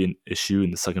shouldn't be an issue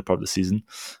in the second part of the season,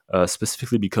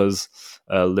 specifically because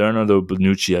Leonardo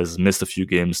Bonucci has missed a few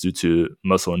games due to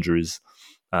muscle injuries.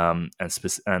 And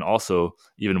also,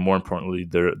 even more importantly,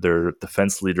 their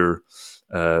defense leader,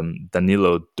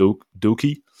 Danilo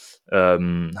Doki,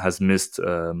 has missed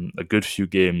a good few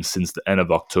games since the end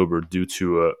of October due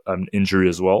to an injury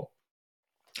as well.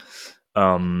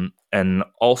 And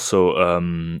also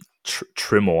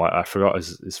Trimmel, I forgot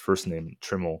his first name,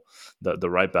 Trimmel, the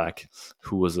right back,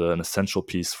 who was an essential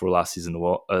piece for last season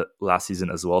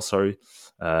as well. Sorry,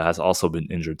 has also been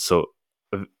injured. So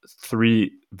 3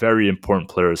 very important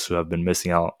players who have been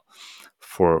missing out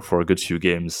for a good few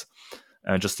games.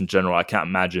 And just in general, I can't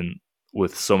imagine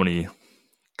with so many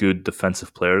good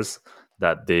defensive players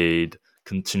that they'd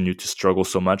continue to struggle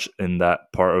so much in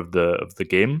that part of the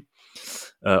game.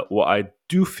 What I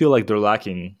do feel like they're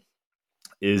lacking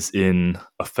is in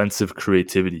offensive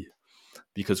creativity,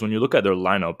 because when you look at their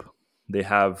lineup, they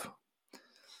have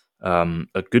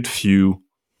a good few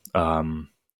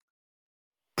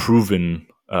proven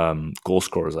goal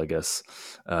scorers, I guess.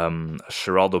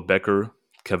 Geraldo Becker,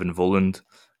 Kevin Volland,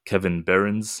 Kevin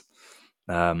Behrens,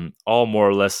 all more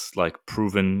or less like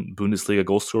proven Bundesliga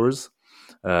goal scorers.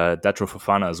 Datro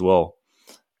Fofana as well.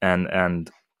 And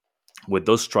with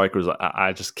those strikers,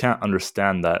 I just can't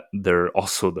understand that they're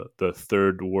also the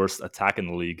third worst attack in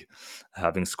the league,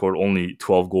 having scored only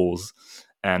 12 goals.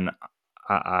 And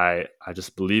I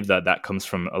just believe that comes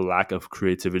from a lack of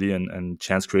creativity and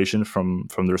chance creation from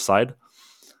their side.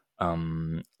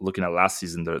 Looking at last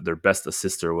season, their best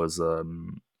assister was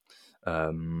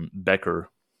Becker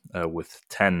with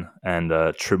 10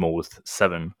 and Trimmel with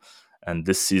 7. And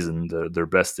this season, their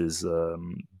best is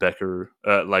Becker,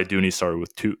 Laiduni, sorry,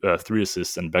 with 3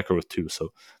 assists, and Becker with 2.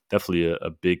 So definitely a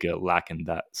big lack in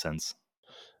that sense.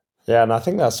 Yeah, and I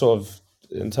think that sort of,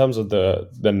 in terms of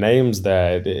the names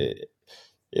there,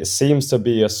 it seems to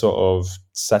be a sort of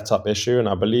setup issue, and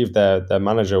I believe their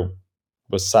manager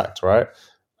was sacked, right,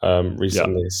 Yeah,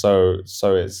 recently. So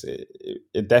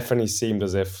it definitely seemed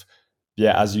as if,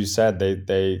 yeah, as you said,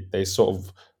 they sort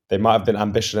of, they might have been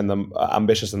ambitious in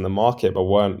the market, but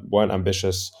weren't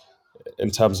ambitious in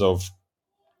terms of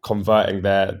converting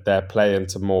their play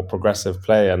into more progressive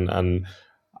play and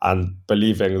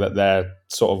believing that they're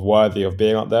sort of worthy of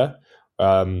being up there.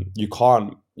 You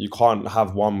can't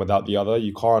have one without the other.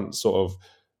 You can't sort of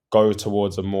go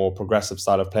towards a more progressive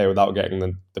style of play without getting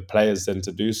the players in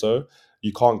to do so.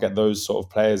 You can't get those sort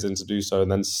of players in to do so and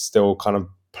then still kind of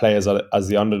play as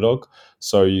the underdog.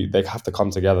 So they have to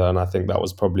come together, and I think that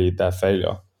was probably their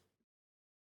failure.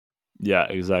 yeah,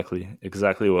 exactly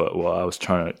what I was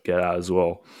trying to get at as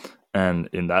well. And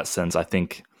in that sense, I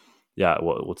think, yeah,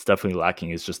 what's definitely lacking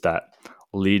is just that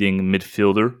leading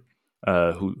midfielder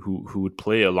who would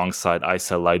play alongside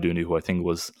Aisa Laiduni, who I think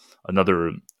was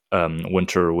another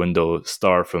winter window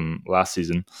star from last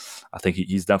season. I think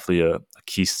he's definitely a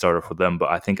key starter for them.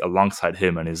 But I think alongside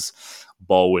him and his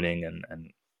ball winning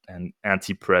and and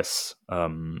anti-press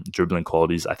dribbling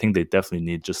qualities. I think they definitely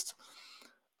need just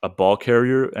a ball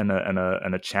carrier and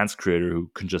a chance creator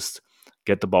who can just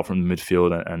get the ball from the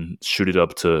midfield and shoot it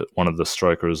up to one of the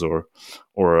strikers or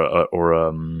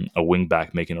a wing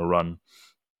back making a run.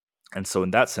 And so,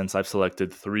 in that sense, I've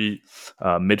selected three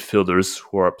midfielders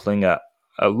who are playing at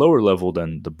a lower level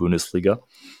than the Bundesliga,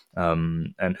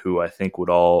 and who I think would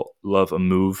all love a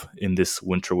move in this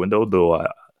winter window. Though I'm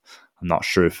not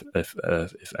sure if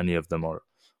any of them are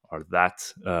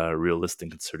that realistic.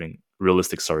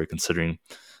 Considering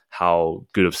how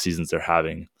good of seasons they're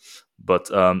having. But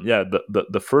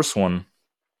the first one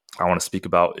I want to speak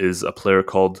about is a player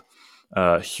called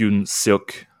Hyun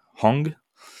Seok Hong,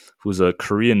 who's a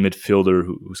Korean midfielder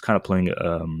who's kind of playing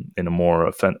in a more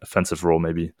offensive role,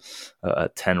 maybe a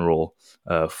 10 role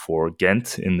for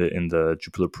Ghent in the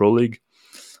Jupiler Pro League.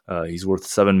 He's worth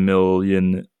 7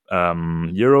 million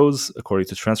euros according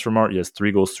to Transfermarkt. He has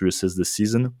 3 goals, 3 assists this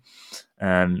season,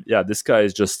 and yeah, this guy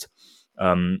is just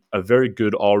a very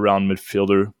good all-round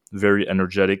midfielder, very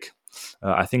energetic.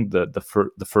 I think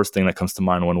the first thing that comes to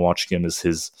mind when watching him is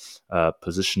his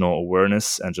positional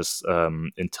awareness and just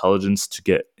intelligence to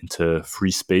get into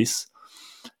free space.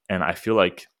 And I feel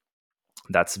like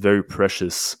that's very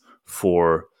precious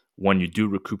for when you do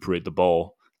recuperate the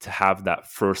ball, to have that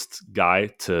first guy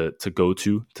to go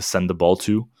to send the ball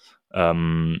to,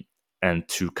 and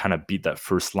to kind of beat that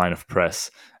first line of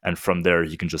press. And from there,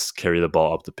 you can just carry the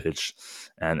ball up the pitch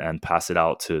and pass it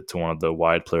out to one of the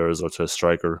wide players or to a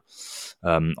striker.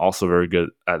 Also very good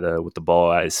with the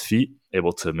ball at his feet,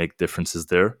 able to make differences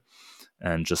there.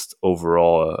 And just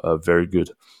overall a very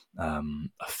good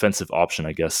offensive option,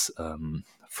 I guess,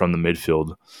 from the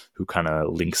midfield, who kind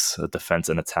of links defense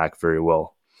and attack very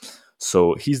well.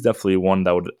 So he's definitely one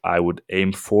that I would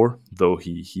aim for, though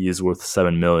he is worth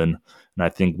 7 million. And I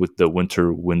think with the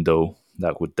winter window,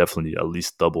 that would definitely at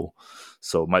least double.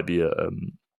 So it might be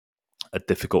a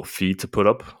difficult fee to put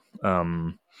up.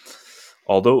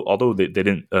 Although they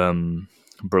didn't,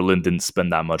 Berlin didn't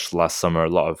spend that much last summer. A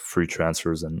lot of free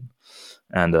transfers and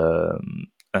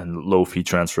low fee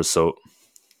transfers, so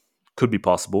could be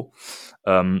possible.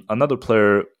 Another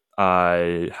player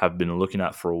I have been looking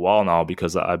at for a while now,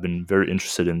 because I've been very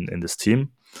interested in this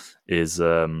team, is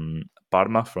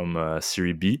Parma from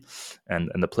Serie B, and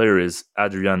the player is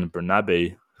Adrian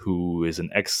Bernabe, who is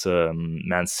an ex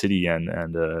Man City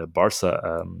and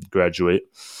Barca graduate,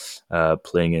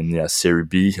 playing in Serie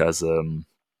B. Has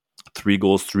 3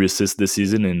 goals, 3 assists this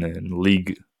season in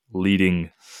league leading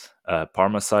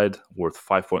Parma side, worth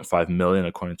 5.5 million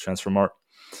according to Transfermarkt.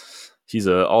 He's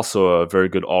also a very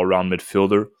good all-round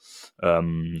midfielder,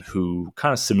 who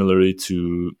kind of similarly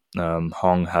to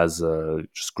Hong has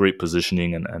just great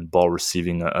positioning and ball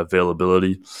receiving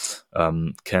availability,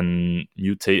 can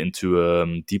mutate into a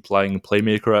deep-lying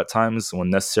playmaker at times when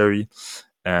necessary,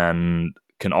 and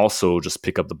can also just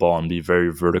pick up the ball and be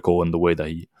very vertical in the way that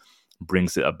he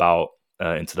brings it about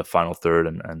into the final third,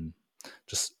 and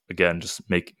just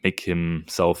make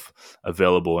himself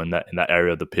available in that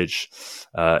area of the pitch.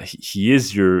 He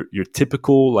is your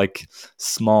typical like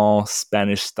small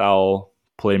Spanish style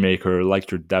playmaker, like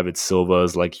your David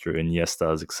Silvas, like your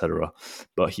Iniestas, etc.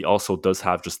 But he also does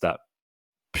have just that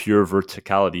pure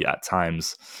verticality at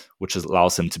times, which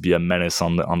allows him to be a menace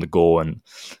on the goal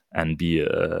and be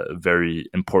very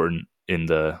important in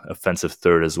the offensive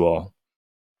third as well.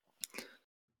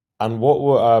 And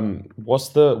what's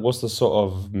the sort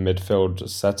of midfield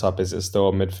setup? Is it still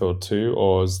a midfield 2,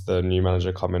 or has the new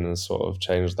manager come in and sort of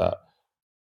changed that?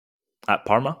 At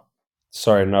Parma?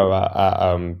 Sorry, no,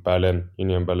 at Berlin,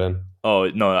 Union Berlin.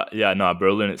 Oh no, yeah, no. At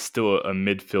Berlin, it's still a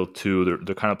midfield 2.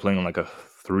 They're kind of playing on like a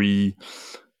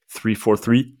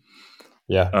 3-4-3.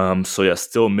 Yeah. So yeah,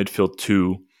 still midfield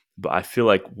 2. But I feel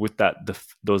like with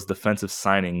those defensive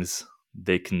signings,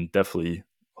 they can definitely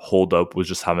hold up with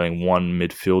just having one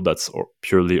midfield that's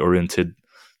purely oriented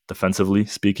defensively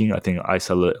speaking. I think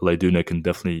Isa Leiduna can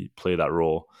definitely play that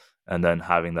role, and then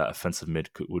having that offensive mid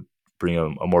would bring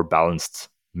a more balanced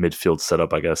midfield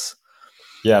setup, I guess.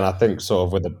 Yeah, and I think sort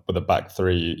of with the back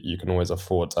 3, you can always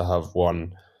afford to have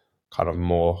one kind of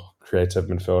more creative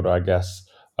midfielder, I guess.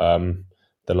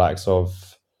 The likes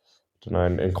of, I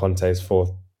don't know, in Conte's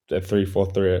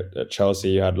 3-4-3 at Chelsea,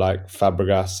 you had like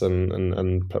Fabregas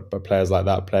and players like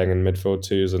that playing in midfield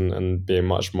 2s and being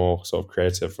much more sort of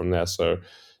creative from there. So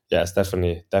yeah, it's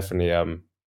definitely a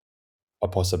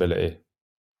possibility.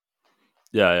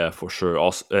 Yeah, for sure.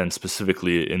 Also, and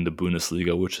specifically in the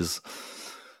Bundesliga, which is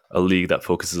a league that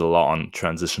focuses a lot on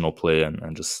transitional play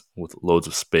and just with loads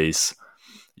of space.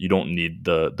 you don't need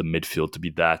the midfield to be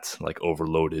that like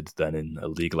overloaded than in a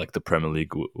league like the Premier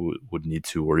League would need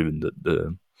to, or even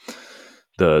the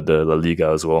La Liga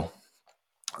as well.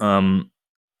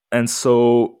 And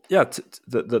so yeah,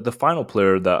 the final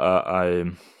player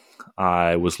that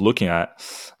I was looking at,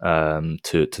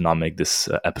 to not make this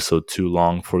episode too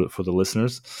long for the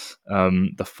listeners.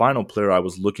 The final player I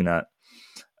was looking at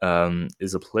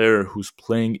is a player who's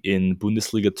playing in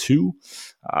Bundesliga 2.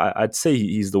 I'd say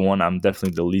he's the one I'm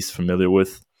definitely the least familiar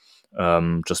with,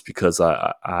 just because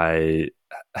I'm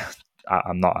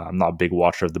not a big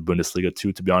watcher of the Bundesliga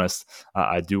 2, to be honest.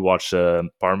 I do watch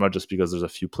Parma just because there's a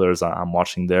few players I'm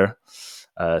watching there.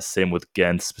 Same with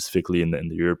Ghent, specifically in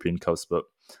the European Cups, but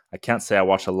I can't say I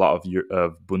watch a lot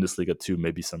of Bundesliga 2.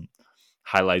 Maybe some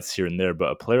highlights here and there,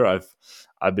 but a player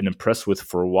I've been impressed with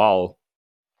for a while,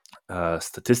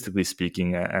 statistically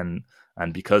speaking, and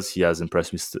because he has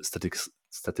impressed me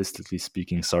statistically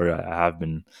speaking. Sorry, I have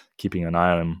been keeping an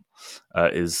eye on him.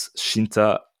 Is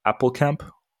Shinta Appelkamp,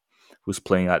 who's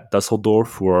playing at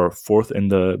Dusseldorf, who are fourth in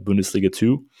the Bundesliga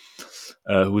 2,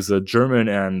 who's a German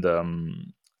and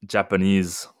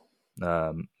Japanese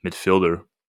midfielder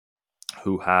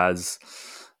who has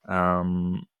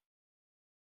 5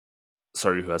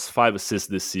 assists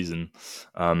this season,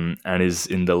 and is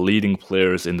in the leading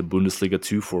players in the Bundesliga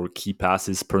 2 for key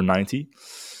passes per 90.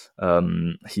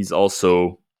 He's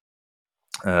also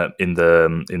in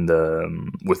the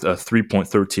with a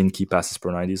 3.13 key passes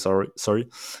per 90. Sorry,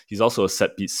 he's also a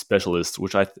set piece specialist,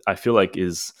 which I feel like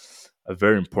is a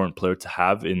very important player to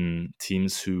have in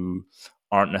teams who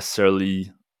aren't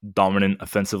necessarily dominant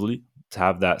offensively. To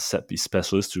have that set piece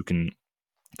specialist who can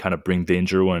kind of bring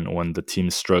danger when the team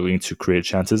is struggling to create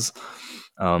chances.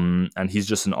 And he's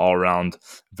just an all-around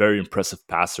very impressive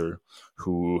passer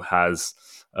who has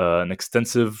an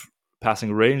extensive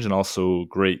passing range and also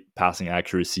great passing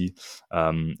accuracy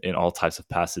in all types of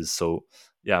passes. So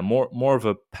yeah, more of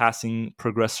a passing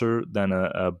progressor than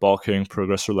a ball carrying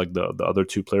progressor like the other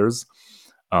two players.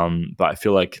 But I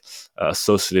feel like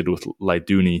associated with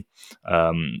Laiduni,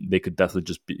 they could definitely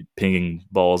just be pinging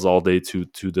balls all day to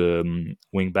the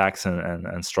wing backs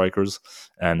and strikers,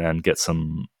 and get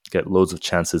loads of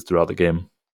chances throughout the game.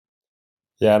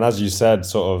 Yeah, and as you said,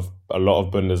 sort of a lot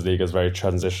of Bundesliga is very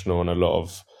transitional, and a lot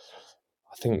of,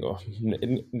 I think,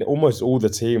 almost all the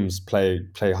teams play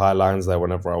high lines there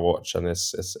whenever I watch, and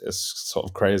it's sort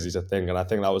of crazy to think. And I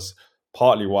think that was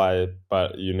partly why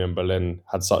Union Berlin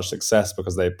had such success,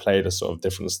 because they played a sort of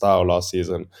different style last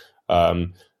season,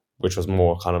 um, which was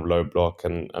more kind of low block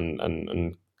and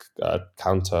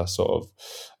counter sort of.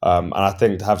 And I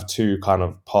think to have two kind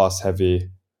of pass heavy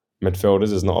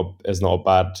midfielders is not a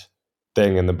bad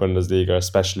thing in the Bundesliga,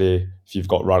 especially if you've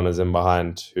got runners in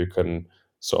behind who can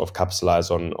sort of capitalize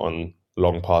on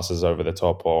long passes over the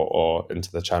top or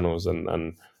into the channels,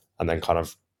 and then kind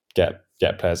of get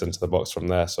players into the box from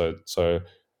there. So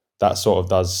that sort of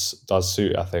does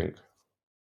suit, I think.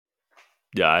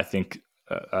 Yeah, I think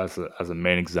as a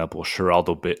main example,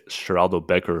 Sheraldo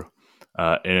Becker,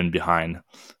 in and behind,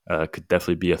 could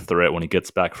definitely be a threat when he gets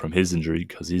back from his injury,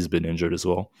 because he's been injured as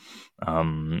well.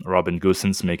 Robin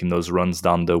Gosens making those runs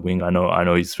down the wing. I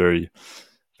know he's very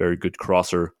very good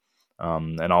crosser,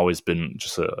 and always been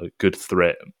just a good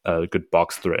threat, a good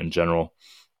box threat in general.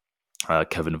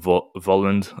 Kevin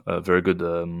Volland, a very good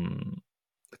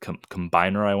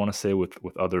combiner, I want to say, with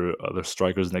other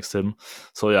strikers next to him.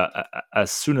 So yeah,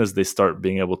 as soon as they start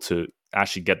being able to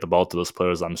actually get the ball to those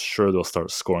players, I'm sure they'll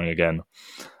start scoring again.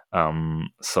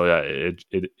 So yeah,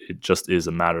 it just is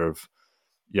a matter of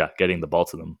getting the ball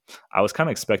to them. I was kind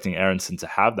of expecting Aronson to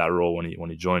have that role when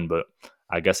he joined, but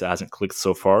I guess it hasn't clicked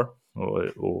so far.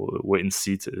 We'll wait and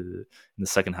see in the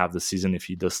second half of the season if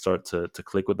he does start to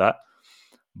click with that.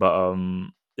 But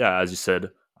as you said,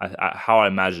 how I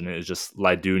imagine it is just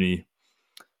Laiduni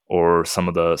or some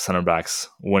of the center backs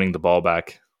winning the ball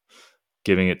back,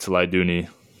 giving it to Laiduni.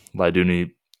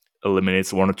 Laiduni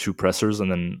eliminates one or two pressers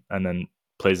and then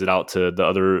plays it out to the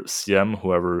other CM,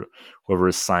 whoever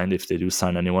is signed, if they do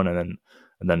sign anyone, and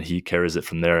then he carries it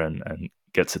from there and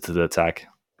gets it to the attack.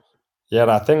 Yeah,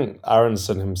 and I think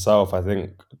Aronson himself, I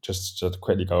think, just to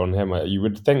quickly go on him, you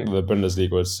would think the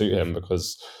Bundesliga would suit him,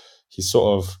 because he's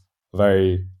sort of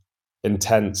very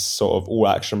intense, sort of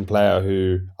all-action player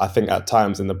who I think at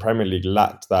times in the Premier League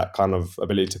lacked that kind of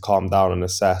ability to calm down and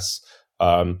assess.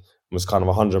 Was kind of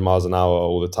 100 miles an hour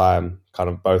all the time, kind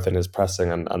of both in his pressing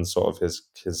and sort of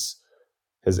his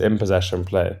in possession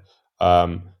play.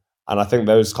 And I think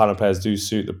those kind of players do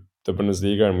suit the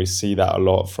Bundesliga, and we see that a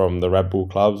lot from the Red Bull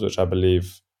clubs, which I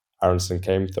believe Aronson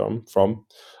came from.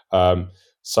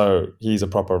 So he's a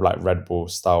proper like Red Bull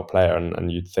style player, and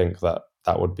you'd think that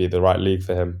that would be the right league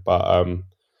for him. But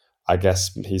I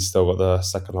guess he's still got the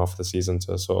second half of the season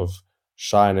to sort of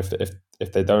shine.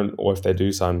 If they don't, or if they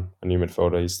do sign a new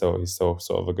midfielder, he's still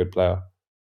sort of a good player.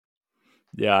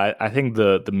 Yeah, I think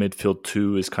the midfield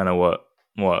too is kind of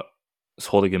what is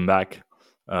holding him back.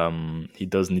 He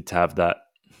does need to have that,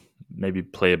 maybe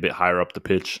play a bit higher up the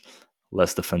pitch,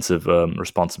 less defensive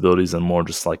responsibilities and more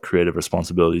just like creative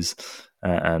responsibilities,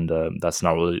 and that's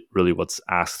not really what's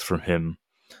asked from him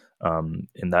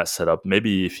in that setup.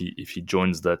 Maybe if he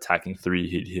joins the attacking three,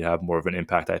 he'd have more of an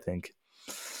impact, I think.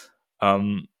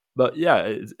 But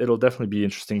yeah, it'll definitely be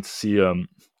interesting to see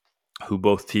who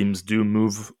both teams do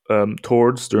move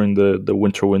towards during the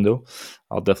winter window.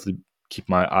 I'll definitely keep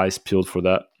my eyes peeled for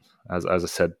that. As I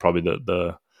said, probably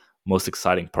the most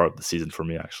exciting part of the season for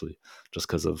me, actually, just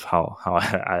because of how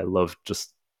I love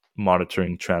just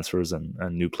monitoring transfers and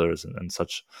new players and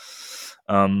such.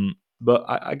 But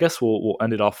I guess we'll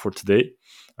end it off for today.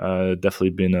 Definitely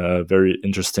been a very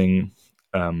interesting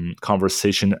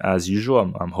conversation as usual.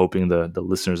 I'm hoping the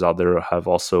listeners out there have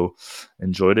also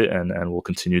enjoyed it and will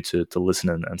continue to listen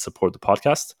and support the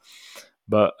podcast.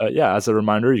 But yeah, as a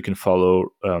reminder, you can follow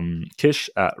Kish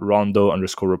at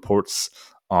Rondo_reports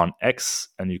on X,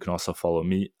 and you can also follow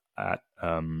me at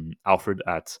Alfred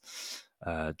at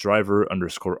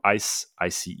driver_ice,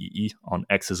 ICEE on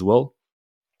X as well.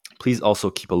 Please also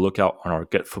keep a lookout on our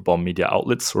Get Football media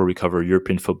outlets, where we cover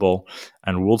European football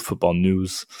and world football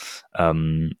news,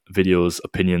 videos,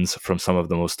 opinions from some of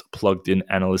the most plugged-in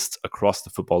analysts across the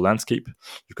football landscape.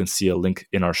 You can see a link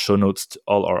in our show notes to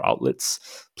all our outlets.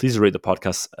 Please rate the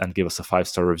podcast and give us a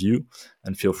 5-star review,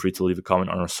 and feel free to leave a comment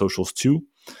on our socials too.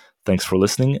 Thanks for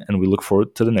listening, and we look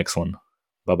forward to the next one.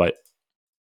 Bye-bye.